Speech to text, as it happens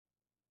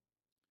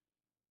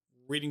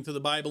Reading through the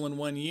Bible in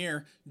 1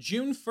 year,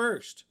 June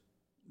 1st,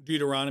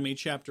 Deuteronomy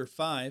chapter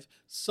 5,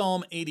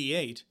 Psalm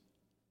 88,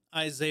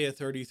 Isaiah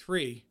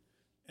 33,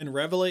 and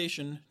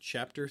Revelation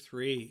chapter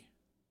 3.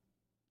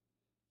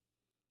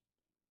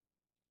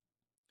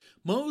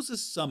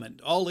 Moses summoned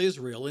all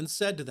Israel and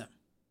said to them,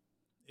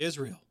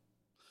 Israel,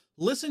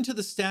 listen to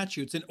the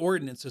statutes and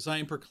ordinances I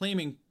am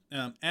proclaiming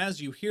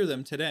as you hear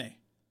them today.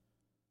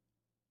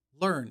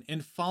 Learn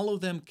and follow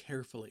them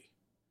carefully.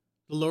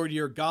 The Lord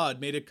your God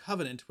made a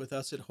covenant with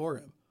us at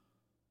Horeb.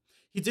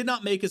 He did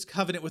not make his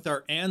covenant with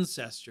our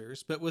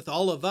ancestors, but with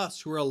all of us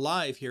who are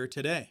alive here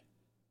today.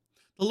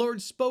 The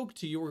Lord spoke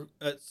to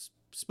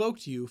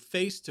you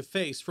face to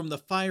face from the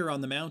fire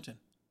on the mountain.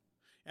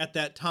 At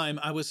that time,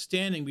 I was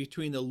standing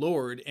between the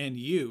Lord and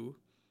you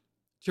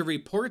to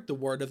report the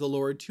word of the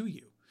Lord to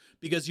you,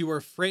 because you were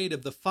afraid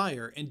of the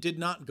fire and did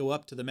not go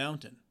up to the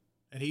mountain.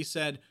 And he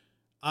said,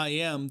 I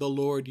am the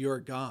Lord your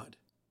God,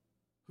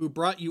 who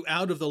brought you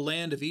out of the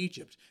land of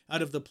Egypt,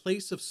 out of the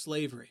place of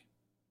slavery.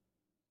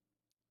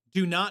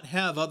 Do not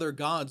have other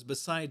gods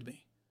beside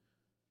me.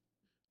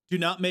 Do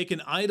not make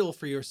an idol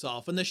for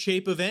yourself in the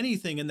shape of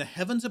anything in the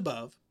heavens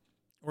above,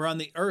 or on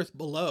the earth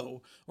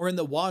below, or in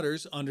the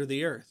waters under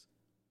the earth.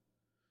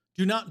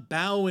 Do not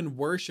bow and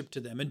worship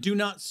to them, and do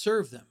not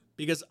serve them,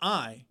 because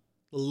I,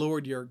 the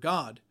Lord your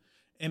God,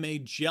 am a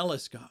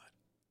jealous God,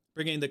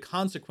 bringing the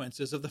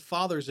consequences of the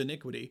father's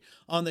iniquity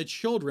on the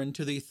children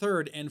to the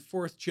third and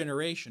fourth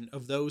generation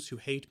of those who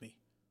hate me,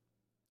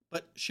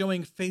 but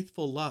showing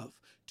faithful love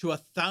to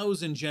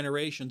 1,000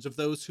 generations of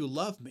those who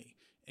love me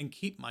and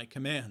keep my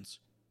commands.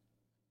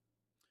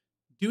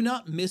 Do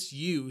not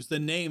misuse the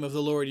name of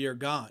the Lord your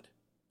God,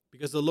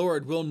 because the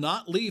Lord will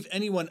not leave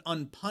anyone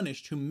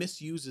unpunished who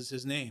misuses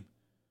his name.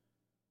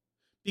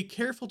 Be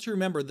careful to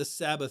remember the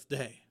Sabbath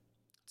day,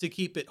 to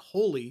keep it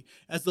holy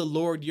as the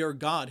Lord your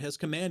God has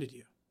commanded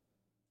you.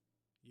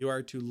 You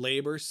are to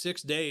labor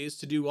 6 days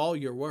to do all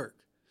your work,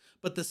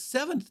 but the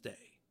seventh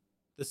day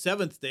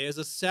is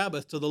a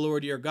Sabbath to the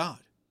Lord your God.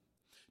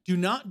 Do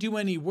not do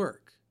any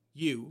work,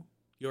 you,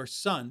 your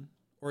son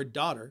or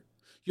daughter,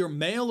 your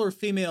male or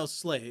female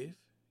slave,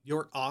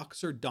 your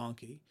ox or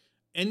donkey,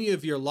 any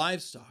of your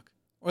livestock,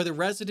 or the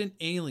resident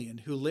alien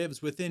who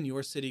lives within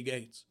your city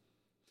gates,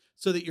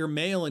 so that your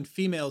male and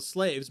female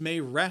slaves may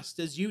rest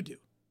as you do.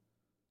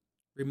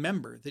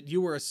 Remember that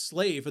you were a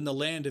slave in the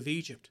land of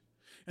Egypt,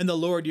 and the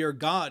Lord your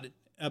God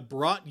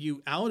brought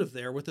you out of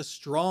there with a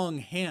strong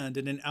hand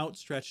and an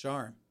outstretched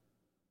arm.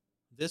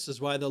 This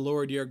is why the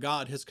Lord your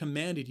God has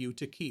commanded you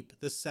to keep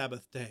the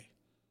Sabbath day.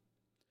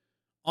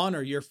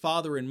 Honor your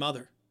father and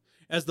mother,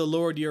 as the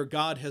Lord your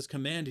God has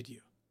commanded you,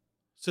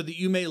 so that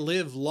you may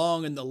live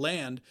long in the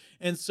land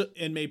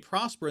and may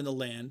prosper in the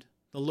land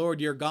the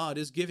Lord your God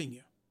is giving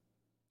you.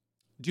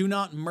 Do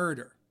not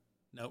murder.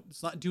 No,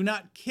 it's not. Do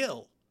not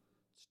kill.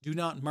 It's do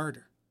not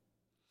murder.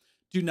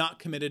 Do not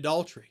commit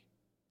adultery.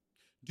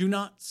 Do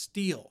not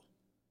steal.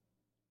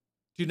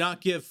 Do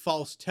not give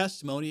false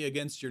testimony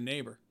against your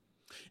neighbor.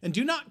 And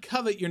do not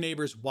covet your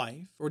neighbor's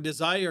wife, or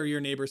desire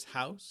your neighbor's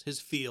house, his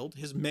field,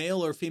 his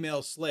male or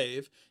female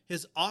slave,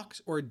 his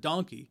ox or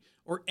donkey,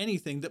 or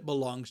anything that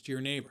belongs to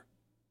your neighbor.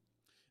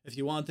 If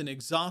you want an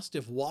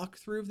exhaustive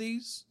walkthrough of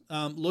these,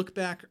 look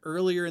back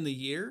earlier in the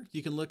year.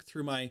 You can look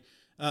through my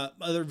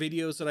other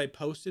videos that I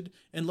posted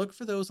and look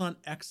for those on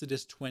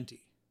Exodus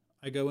 20.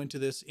 I go into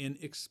this in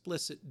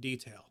explicit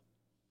detail.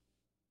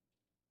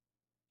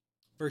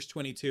 Verse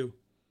 22.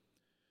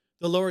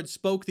 The Lord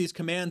spoke these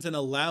commands in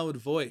a loud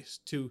voice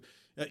to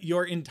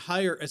your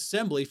entire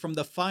assembly from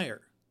the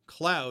fire,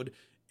 cloud,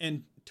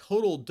 and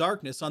total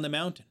darkness on the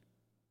mountain.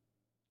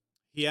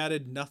 He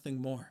added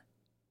nothing more.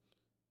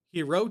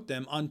 He wrote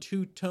them on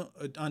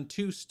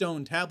two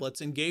stone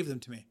tablets and gave them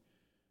to me.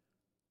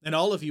 And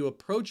all of you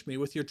approached me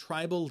with your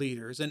tribal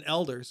leaders and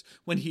elders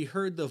when he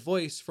heard the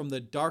voice from the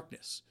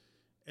darkness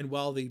and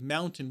while the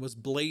mountain was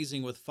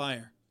blazing with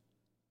fire.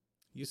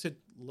 You said,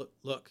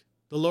 look,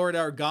 the Lord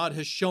our God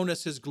has shown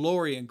us his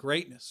glory and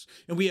greatness,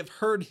 and we have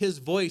heard his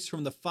voice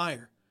from the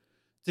fire.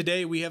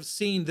 Today we have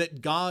seen that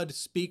God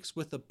speaks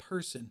with a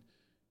person,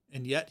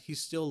 and yet he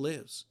still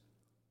lives.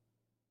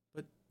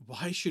 But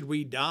why should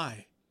we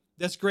die?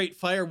 This great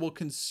fire will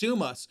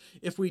consume us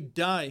if we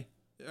die,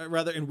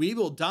 and we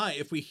will die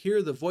if we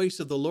hear the voice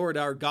of the Lord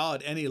our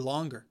God any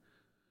longer.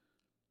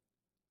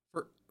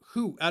 For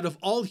who out of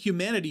all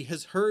humanity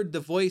has heard the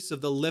voice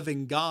of the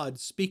living God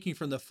speaking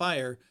from the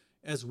fire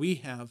as we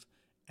have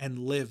and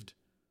lived?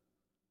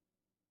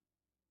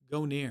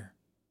 Go near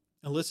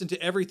and listen to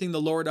everything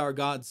the Lord our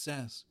God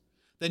says.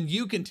 Then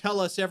you can tell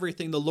us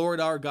everything the Lord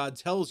our God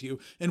tells you,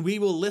 and we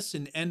will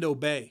listen and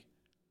obey.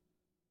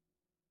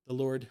 The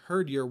Lord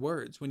heard your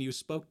words when you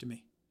spoke to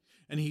me,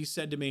 and he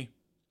said to me,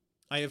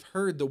 I have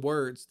heard the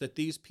words that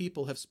these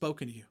people have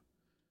spoken to you.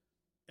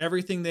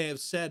 Everything they have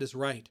said is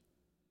right.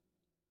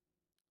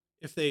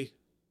 If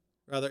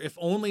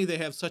only they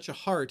have such a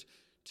heart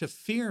to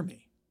fear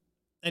me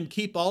and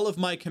keep all of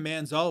my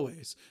commands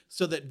always,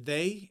 so that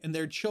they and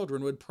their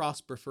children would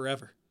prosper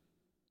forever.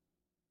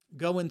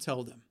 Go and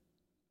tell them,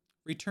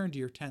 return to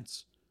your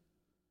tents.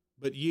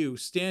 But you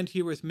stand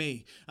here with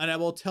me, and I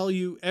will tell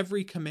you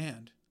every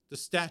command, the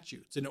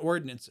statutes and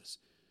ordinances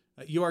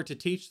you are to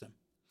teach them,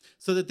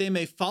 so that they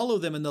may follow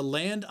them in the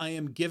land I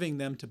am giving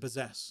them to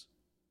possess.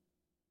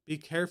 Be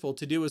careful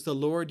to do as the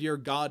Lord your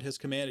God has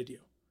commanded you.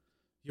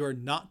 You are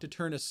not to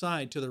turn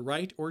aside to the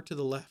right or to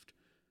the left.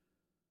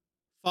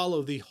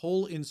 Follow the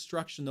whole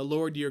instruction the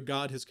Lord your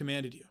God has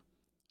commanded you,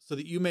 so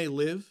that you may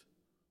live,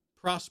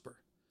 prosper,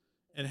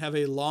 and have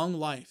a long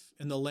life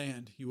in the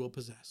land you will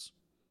possess.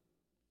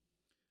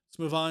 Let's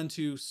move on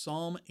to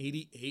Psalm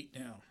 88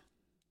 now.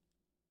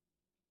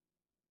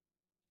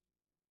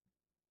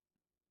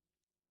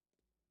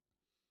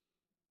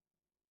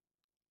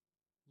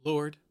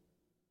 Lord,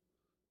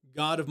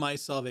 God of my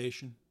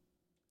salvation,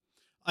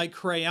 I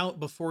cry out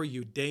before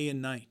you day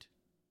and night.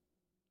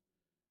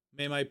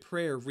 May my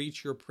prayer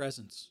reach your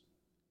presence.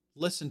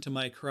 Listen to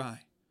my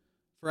cry,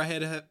 for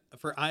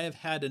I have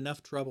had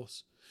enough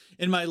troubles,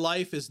 and my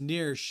life is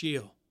near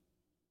Sheol.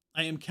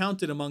 I am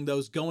counted among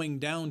those going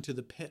down to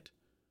the pit.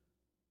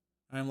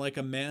 I am like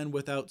a man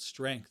without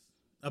strength,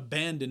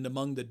 abandoned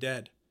among the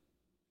dead.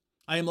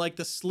 I am like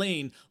the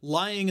slain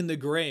lying in the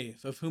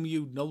grave, of whom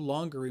you no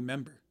longer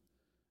remember,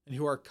 and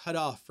who are cut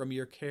off from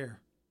your care.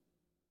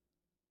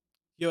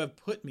 You have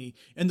put me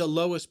in the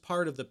lowest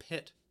part of the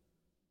pit,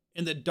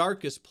 in the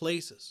darkest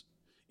places,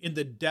 in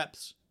the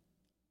depths.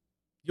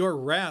 Your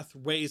wrath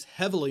weighs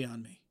heavily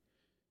on me.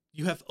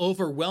 You have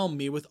overwhelmed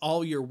me with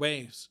all your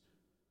waves.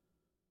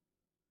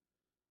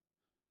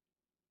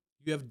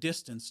 You have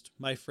distanced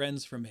my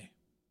friends from me.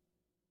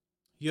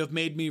 You have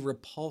made me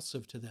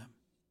repulsive to them.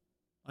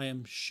 I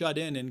am shut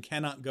in and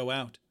cannot go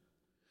out.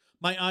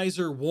 My eyes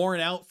are worn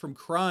out from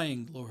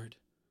crying, Lord.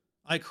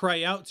 I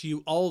cry out to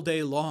you all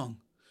day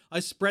long. I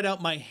spread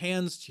out my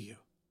hands to you.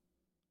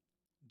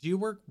 Do you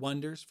work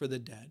wonders for the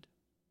dead?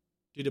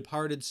 Do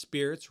departed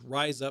spirits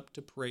rise up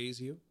to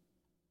praise you?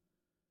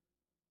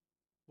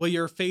 Will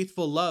your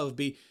faithful love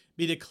be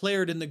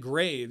declared in the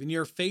grave, and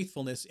your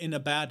faithfulness in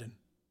Abaddon?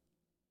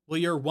 Will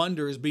your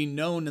wonders be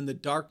known in the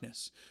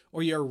darkness,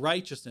 or your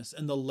righteousness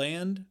in the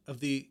land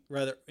of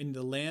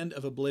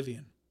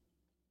oblivion?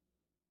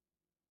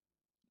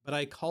 But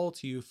I call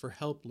to you for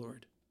help,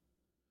 Lord.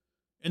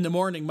 In the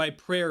morning my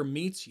prayer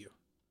meets you.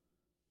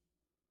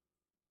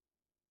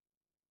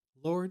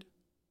 Lord,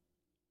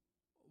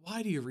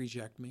 why do you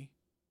reject me?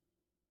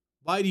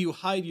 Why do you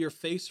hide your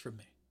face from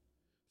me?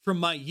 From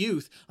my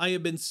youth I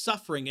have been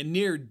suffering and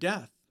near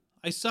death.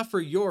 I suffer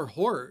your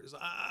horrors.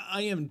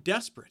 I am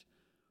desperate.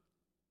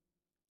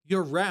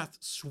 Your wrath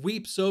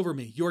sweeps over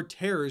me. Your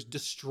terrors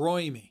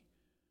destroy me.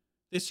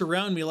 They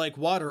surround me like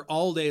water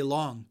all day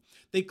long.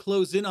 They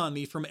close in on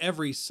me from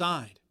every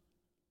side.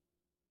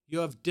 You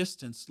have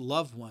distanced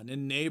loved one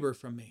and neighbor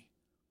from me.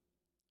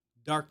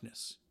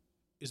 Darkness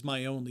is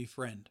my only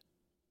friend.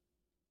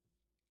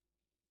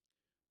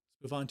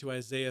 Let's move on to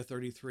Isaiah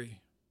 33.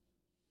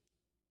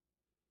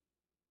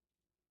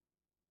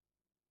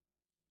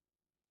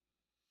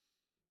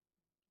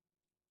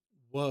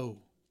 Woe,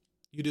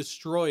 you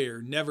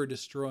destroyer, never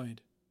destroyed.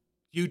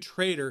 You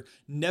traitor,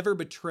 never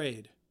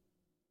betrayed.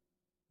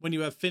 When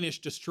you have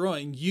finished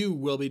destroying, you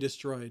will be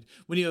destroyed.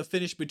 When you have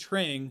finished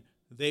betraying,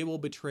 they will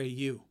betray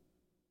you.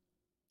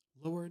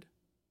 Lord,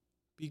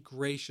 be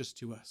gracious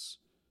to us.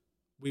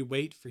 We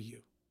wait for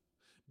you.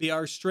 Be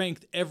our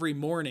strength every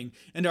morning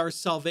and our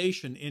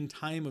salvation in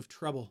time of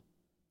trouble.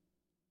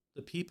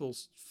 The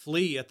peoples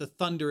flee at the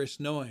thunderous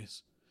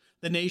noise.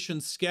 The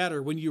nations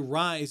scatter when you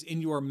rise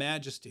in your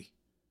majesty.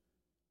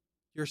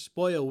 Your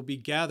spoil will be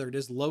gathered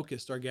as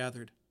locusts are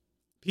gathered.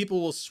 People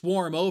will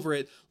swarm over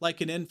it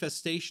like an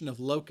infestation of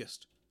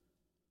locusts.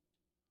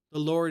 The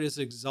Lord is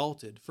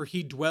exalted, for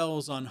he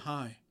dwells on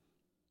high.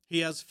 He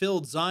has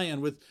filled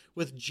Zion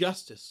with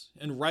justice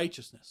and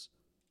righteousness.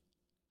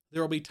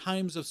 There will be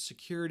times of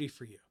security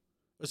for you,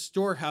 a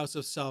storehouse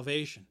of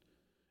salvation,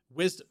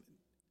 wisdom,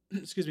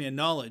 and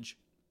knowledge.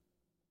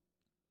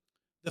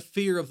 The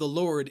fear of the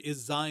Lord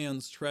is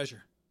Zion's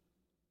treasure.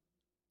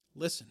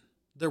 Listen,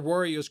 their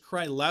warriors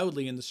cry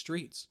loudly in the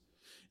streets.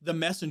 The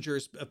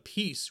messengers of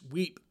peace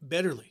weep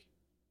bitterly.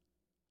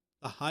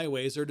 The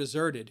highways are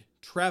deserted.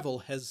 Travel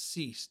has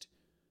ceased.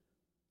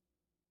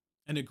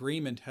 An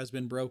agreement has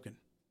been broken.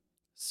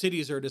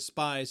 Cities are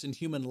despised and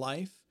human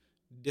life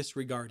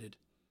disregarded.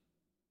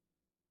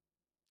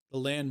 The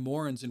land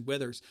mourns and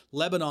withers.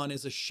 Lebanon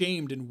is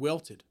ashamed and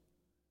wilted.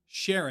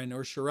 Sharon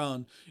or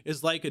Sharon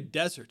is like a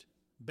desert.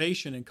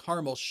 Bashan and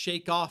Carmel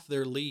shake off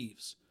their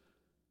leaves.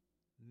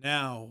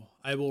 Now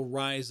I will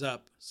rise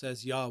up,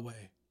 says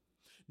Yahweh.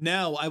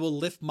 Now I will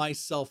lift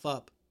myself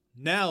up.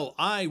 Now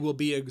I will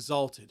be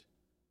exalted.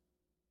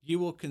 You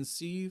will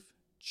conceive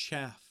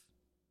chaff.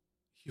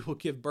 You will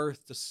give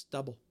birth to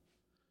stubble.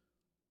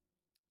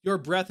 Your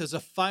breath is a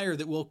fire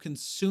that will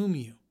consume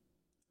you.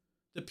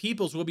 The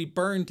peoples will be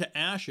burned to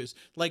ashes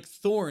like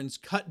thorns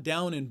cut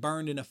down and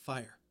burned in a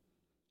fire.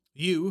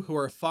 You who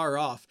are far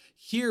off,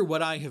 hear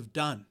what I have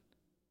done.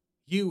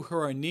 You who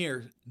are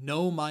near,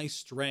 know my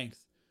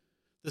strength.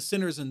 The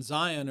sinners in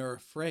Zion are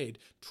afraid.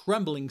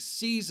 Trembling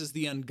seizes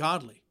the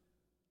ungodly.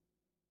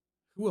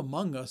 Who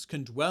among us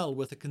can dwell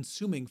with a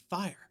consuming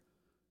fire?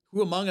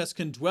 Who among us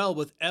can dwell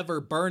with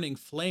ever-burning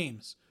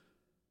flames?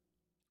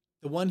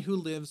 The one who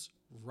lives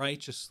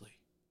righteously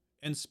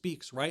and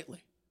speaks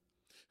rightly,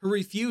 who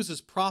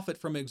refuses profit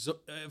from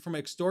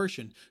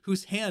extortion,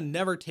 whose hand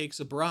never takes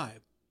a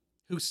bribe,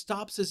 who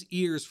stops his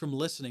ears from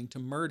listening to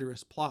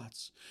murderous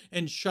plots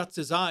and shuts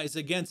his eyes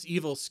against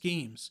evil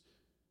schemes.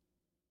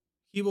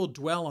 He will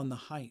dwell on the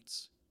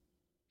heights.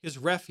 His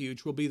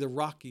refuge will be the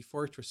rocky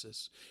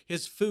fortresses,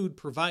 his food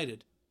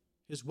provided,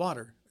 his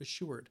water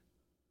assured.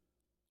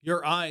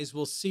 Your eyes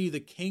will see the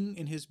King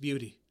in his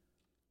beauty.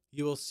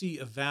 You will see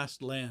a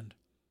vast land.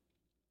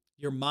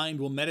 Your mind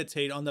will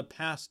meditate on the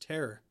past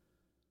terror.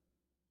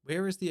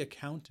 Where is the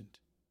accountant?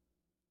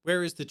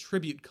 Where is the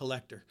tribute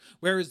collector?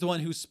 Where is the one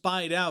who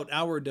spied out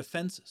our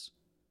defenses?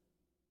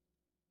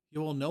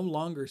 You will no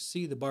longer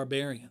see the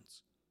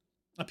barbarians,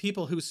 a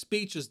people whose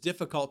speech is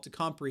difficult to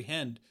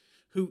comprehend,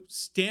 who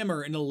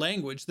stammer in a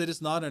language that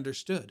is not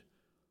understood.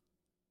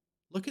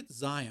 Look at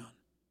Zion,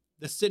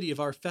 the city of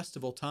our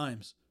festival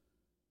times.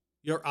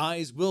 Your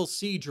eyes will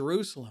see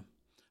Jerusalem,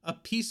 a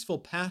peaceful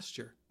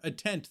pasture, a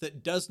tent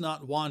that does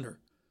not wander.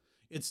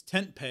 Its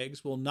tent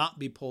pegs will not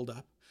be pulled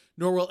up,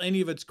 nor will any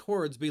of its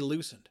cords be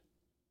loosened.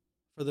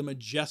 For the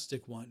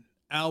majestic one,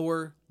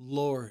 our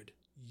Lord,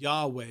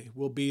 Yahweh,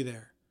 will be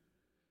there,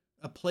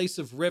 a place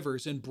of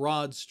rivers and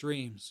broad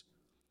streams,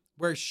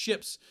 where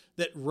ships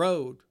that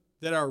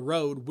are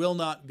rowed will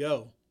not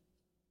go.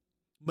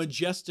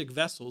 Majestic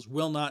vessels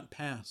will not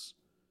pass.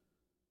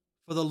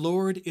 For the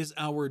Lord is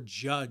our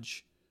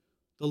judge.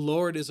 The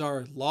Lord is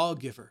our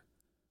lawgiver.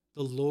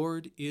 The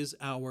Lord is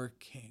our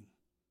King.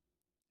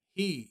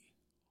 He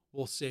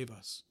will save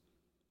us.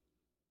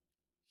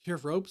 Your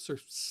ropes are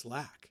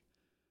slack.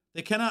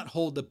 They cannot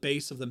hold the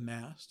base of the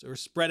mast or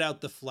spread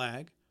out the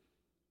flag.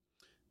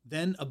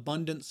 Then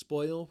abundant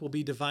spoil will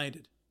be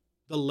divided.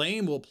 The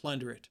lame will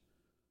plunder it,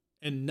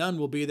 and none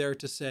will be there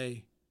to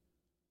say,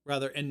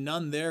 and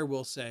none there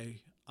will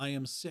say, I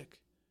am sick.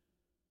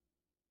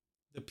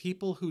 The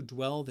people who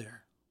dwell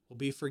there will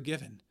be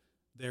forgiven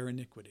their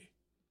iniquity.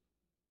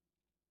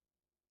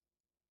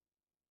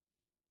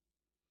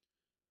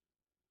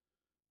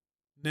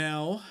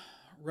 Now,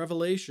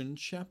 Revelation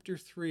chapter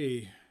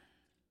 3.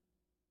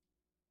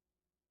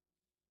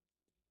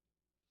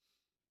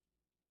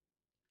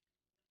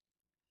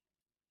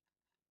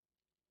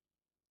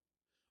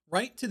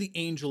 Write to the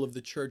angel of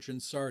the church in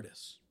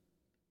Sardis.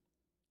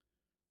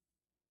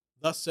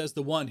 Thus says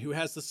the one who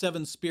has the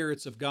 7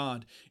 spirits of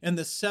God and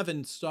the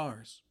 7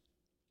 stars.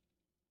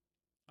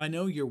 I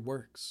know your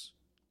works.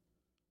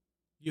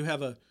 You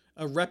have a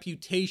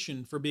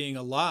reputation for being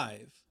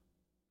alive,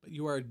 but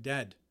you are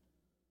dead.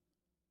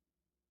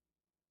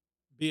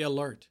 Be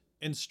alert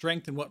and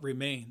strengthen what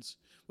remains,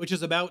 which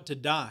is about to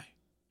die.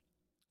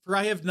 For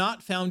I have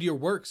not found your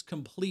works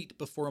complete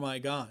before my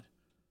God.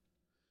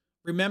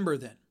 Remember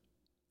then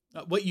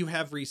what you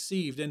have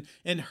received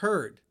and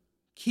heard.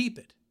 Keep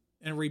it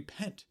and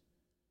repent.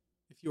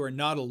 If you are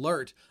not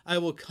alert, I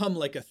will come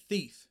like a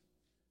thief,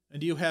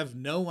 and you have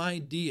no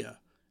idea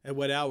at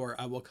what hour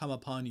I will come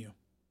upon you.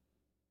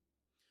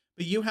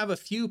 But you have a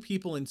few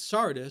people in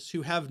Sardis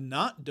who have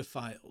not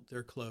defiled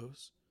their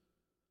clothes.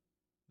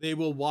 They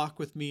will walk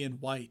with me in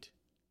white,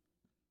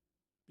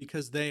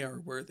 because they are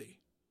worthy.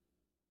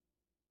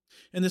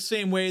 In the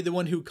same way, the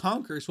one who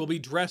conquers will be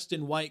dressed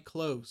in white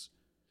clothes,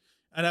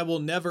 and I will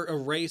never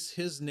erase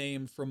his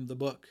name from the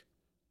book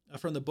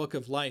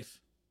of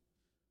life,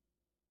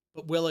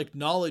 but will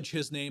acknowledge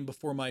his name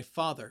before my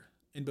Father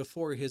and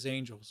before his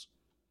angels.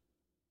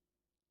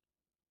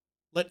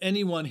 Let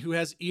anyone who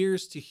has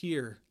ears to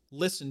hear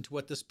listen to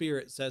what the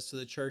Spirit says to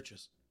the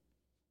churches.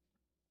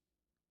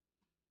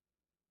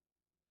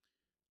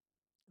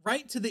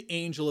 Write to the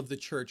angel of the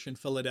church in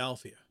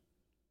Philadelphia.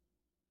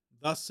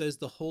 Thus says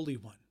the Holy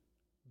One,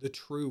 the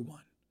true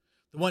one,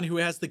 the one who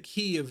has the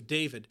key of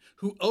David,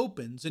 who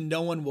opens and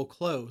no one will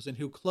close, and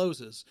who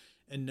closes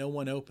and no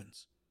one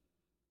opens.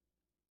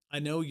 I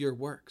know your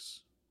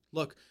works.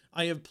 Look,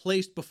 I have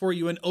placed before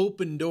you an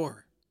open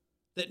door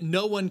that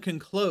no one can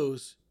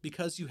close,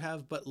 because you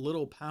have but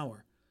little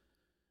power.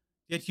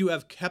 Yet you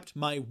have kept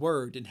my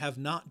word and have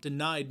not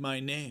denied my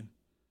name.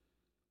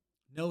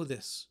 Know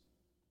this.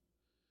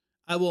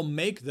 I will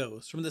make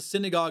those from the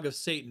synagogue of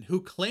Satan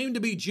who claim to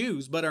be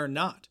Jews but are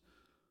not,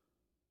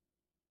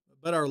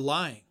 but are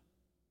lying.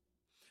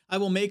 I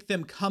will make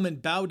them come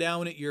and bow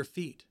down at your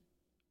feet,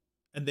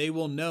 and they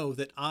will know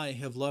that I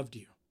have loved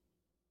you,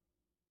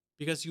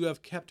 because you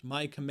have kept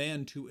my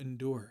command to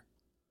endure.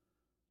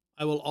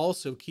 I will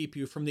also keep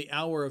you from the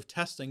hour of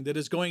testing that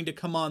is going to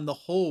come on the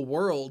whole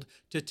world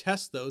to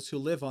test those who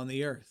live on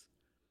the earth.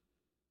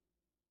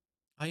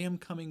 I am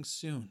coming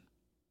soon.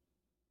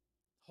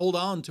 Hold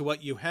on to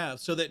what you have,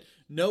 so that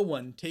no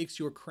one takes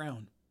your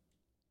crown.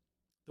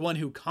 The one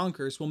who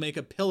conquers will make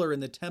a pillar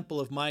in the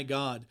temple of my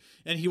God,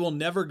 and he will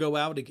never go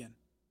out again.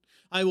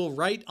 I will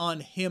write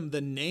on him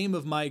the name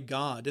of my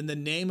God and the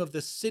name of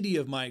the city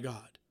of my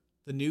God,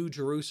 the New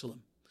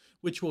Jerusalem,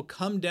 which will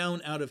come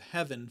down out of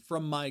heaven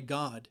from my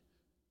God,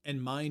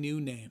 and my new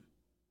name.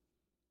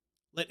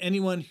 Let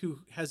anyone who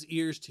has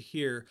ears to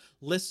hear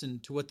listen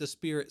to what the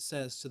Spirit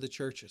says to the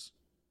churches.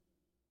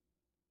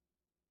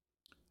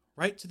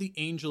 Write to the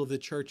angel of the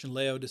church in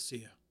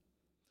Laodicea.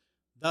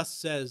 Thus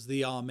says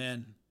the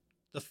Amen,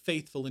 the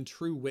faithful and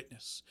true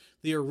witness,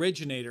 the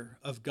originator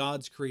of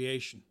God's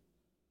creation.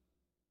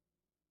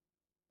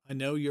 I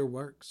know your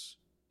works,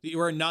 that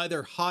you are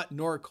neither hot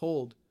nor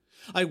cold.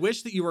 I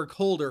wish that you were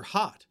cold or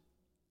hot.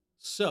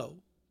 So,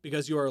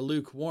 because you are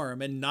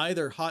lukewarm and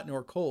neither hot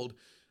nor cold,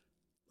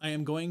 I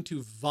am going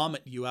to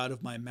vomit you out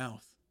of my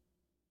mouth.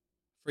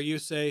 For you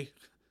say,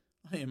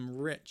 I am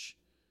rich.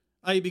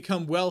 I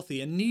become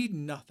wealthy and need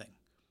nothing.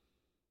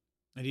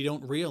 And you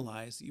don't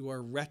realize that you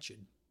are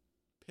wretched,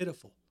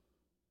 pitiful,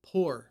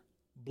 poor,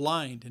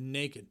 blind, and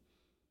naked.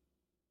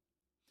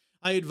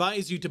 I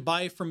advise you to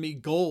buy from me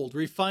gold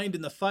refined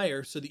in the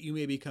fire so that you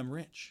may become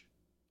rich,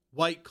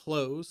 white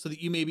clothes so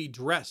that you may be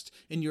dressed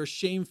and your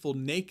shameful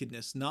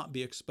nakedness not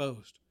be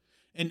exposed,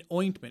 and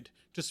ointment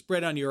to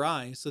spread on your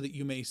eyes so that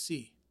you may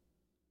see.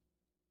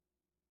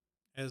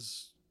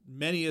 As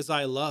many as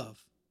I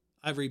love,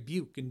 I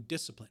rebuke and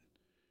discipline.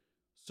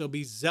 So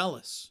be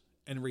zealous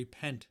and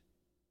repent.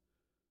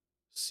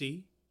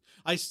 See,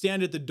 I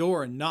stand at the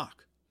door and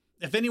knock.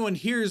 If anyone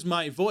hears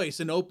my voice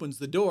and opens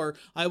the door,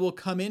 I will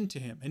come in to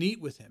him and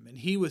eat with him, and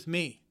he with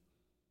me.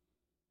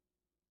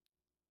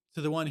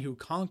 To the one who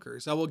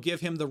conquers, I will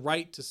give him the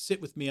right to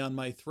sit with me on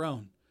my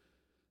throne,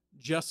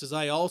 just as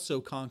I also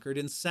conquered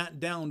and sat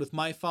down with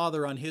my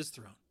Father on his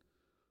throne.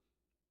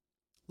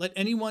 Let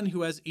anyone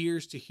who has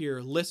ears to hear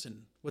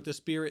listen what the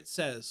Spirit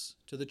says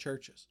to the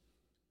churches.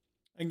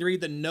 I can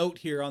read the note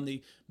here on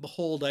the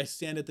behold, I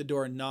stand at the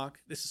door and knock.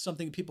 This is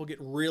something people get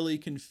really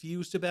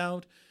confused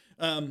about.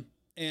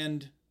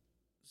 And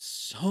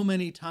so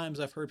many times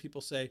I've heard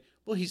people say,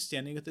 well, he's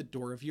standing at the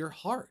door of your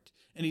heart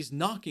and he's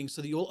knocking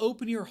so that you'll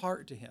open your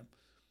heart to him.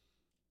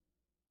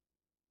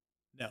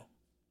 No.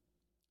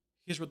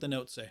 Here's what the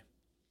notes say.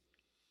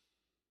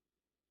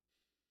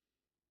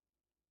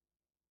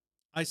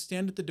 I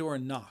stand at the door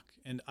and knock,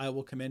 and I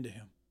will come into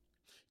him.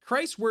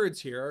 Christ's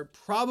words here are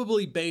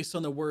probably based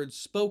on the words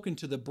spoken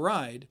to the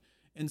bride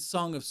in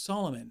Song of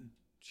Solomon,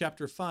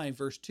 chapter 5,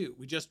 verse 2.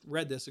 We just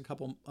read this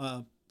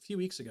a few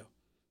weeks ago.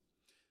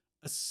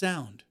 A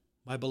sound,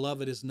 my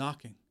beloved is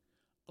knocking.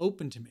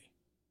 Open to me.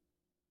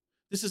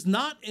 This is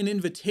not an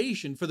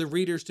invitation for the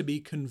readers to be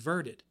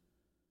converted,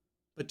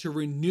 but to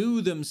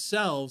renew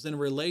themselves in a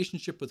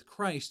relationship with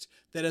Christ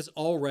that has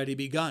already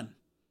begun.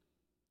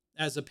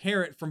 As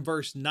apparent from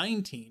verse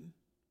 19,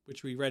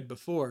 which we read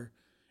before,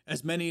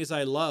 as many as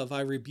I love,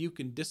 I rebuke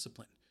and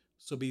discipline.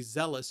 So be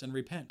zealous and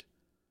repent.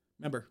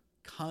 Remember,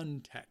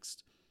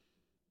 context.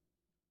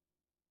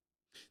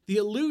 The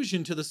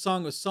allusion to the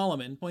Song of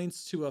Solomon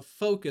points to a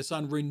focus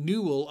on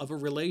renewal of a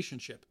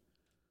relationship,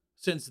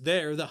 since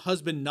there the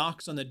husband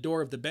knocks on the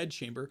door of the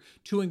bedchamber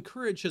to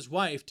encourage his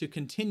wife to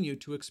continue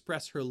to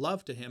express her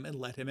love to him and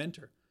let him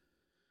enter.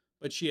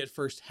 But she at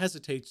first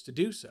hesitates to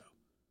do so.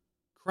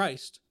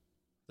 Christ,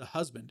 the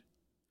husband,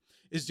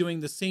 is doing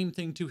the same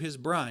thing to his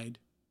bride,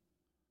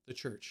 the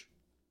church.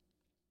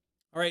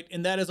 All right,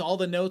 and that is all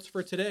the notes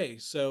for today.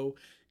 So,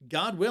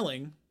 God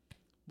willing,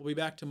 we'll be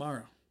back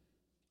tomorrow.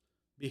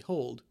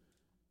 Behold,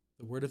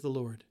 the word of the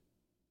Lord.